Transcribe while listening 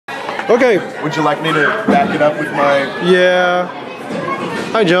Okay. Would you like me to back it up with my... Yeah.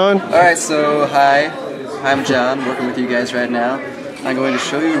 Hi, John. Alright, so hi. I'm John, working with you guys right now. I'm going to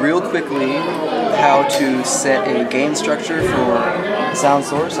show you real quickly how to set a gain structure for a sound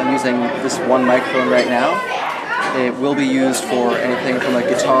source. I'm using this one microphone right now. It will be used for anything from a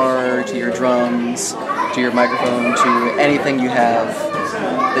guitar to your drums to your microphone to anything you have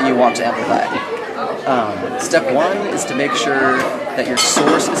that you want to amplify. Step one is to make sure that your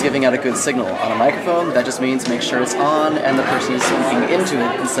source is giving out a good signal. On a microphone, that just means make sure it's on and the person is speaking into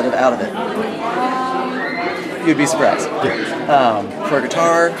it instead of out of it. You'd be surprised. For a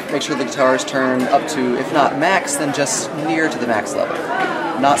guitar, make sure the guitar is turned up to, if not max, then just near to the max level.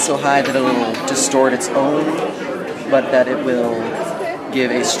 Not so high that it will distort its own, but that it will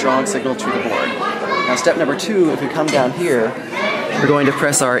give a strong signal to the board. Now step number two, if we come down here, we're going to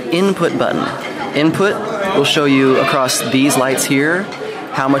press our input button. Input will show you across these lights here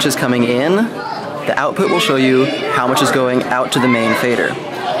how much is coming in. The output will show you how much is going out to the main fader.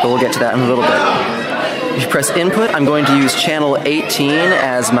 But we'll get to that in a little bit. If you press input, I'm going to use channel 18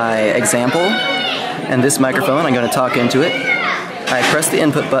 as my example. And this microphone, I'm going to talk into it. I press the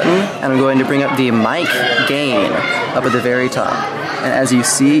input button, and I'm going to bring up the mic gain up at the very top. And as you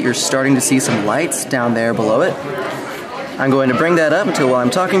see, you're starting to see some lights down there below it. I'm going to bring that up until while I'm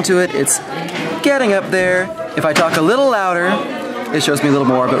talking to it, it's getting up there. If I talk a little louder, it shows me a little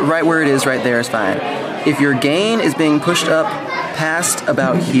more, but right where it is right there is fine. If your gain is being pushed up past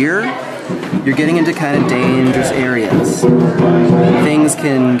about here, you're getting into kind of dangerous areas. Things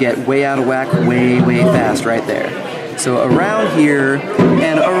can get way out of whack way, way fast right there. So around here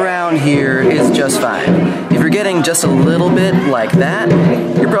and around here is just fine. If you're getting just a little bit like that,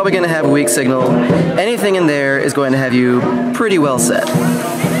 you're probably going to have a weak signal. Anything in there is going to have you pretty well set.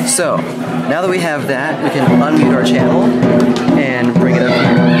 So, now that we have that, we can unmute our channel and bring it up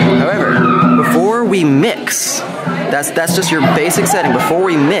here. However, before we mix, that's just your basic setting. Before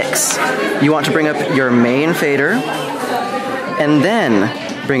we mix, you want to bring up your main fader, and then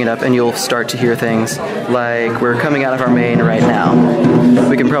bring it up and you'll start to hear things like we're coming out of our main right now.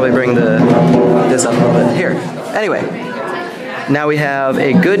 We can probably bring this up a little bit here. Anyway, now we have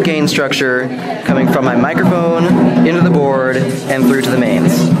a good gain structure coming from my microphone into the board and through to the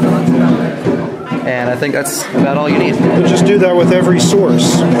mains. And I think that's about all you need. You just do that with every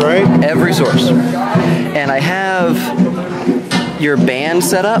source, right? Every source. And I have your band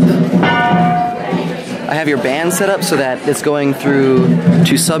set up. I have your band set up so that it's going through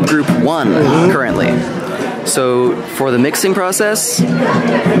to subgroup 1 currently. So for the mixing process,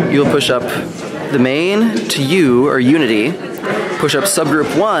 you'll push up the main to U or unity, push up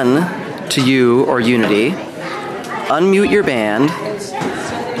subgroup 1 to U or unity, unmute your band,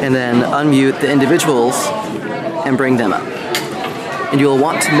 and then unmute the individuals and bring them up. And you'll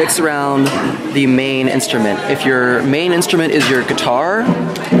want to mix around the main instrument. If your main instrument is your guitar,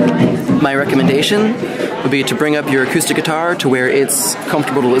 my recommendation would be to bring up your acoustic guitar to where it's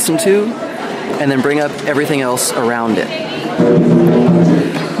comfortable to listen to, and then bring up everything else around it.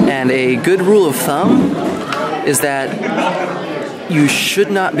 And a good rule of thumb is that you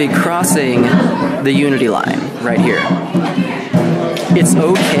should not be crossing the unity line right here. It's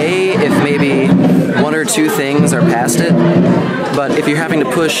okay if maybe 1 or 2 things are past it, but if you're having to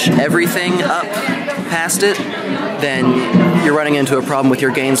push everything up past it, then you're running into a problem with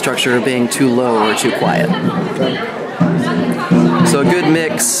your gain structure being too low or too quiet. Okay. So a good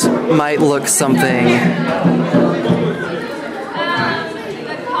mix might look something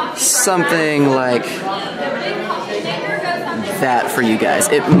like that for you guys.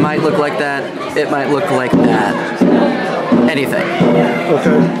 It might look like that, it might look like that. Anything.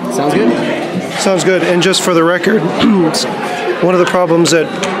 Okay. Sounds good? Sounds good. And just for the record, one of the problems that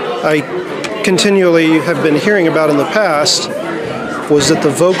I continually have been hearing about in the past was that the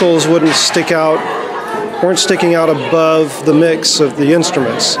vocals weren't sticking out above the mix of the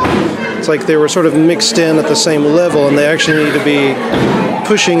instruments. It's like they were sort of mixed in at the same level, and they actually need to be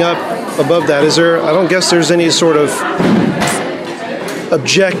pushing up above that. I don't guess there's any sort of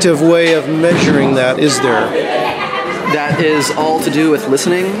objective way of measuring that, is there? That is all to do with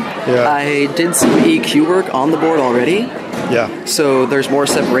listening. Yeah. I did some EQ work on the board already. Yeah. So there's more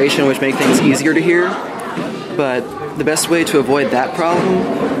separation, which makes things easier to hear. But the best way to avoid that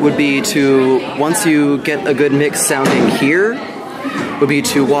problem would be to, once you get a good mix sounding here, would be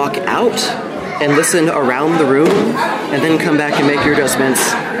to walk out and listen around the room, and then come back and make your adjustments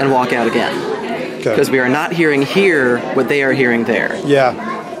and walk out again. Because we are not hearing here what they are hearing there. Yeah.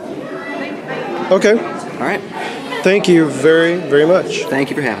 Okay. All right. Thank you very, very much.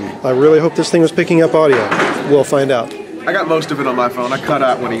 Thank you for having me. I really hope this thing was picking up audio. We'll find out. I got most of it on my phone. I cut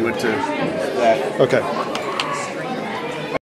out when he went to that. Okay.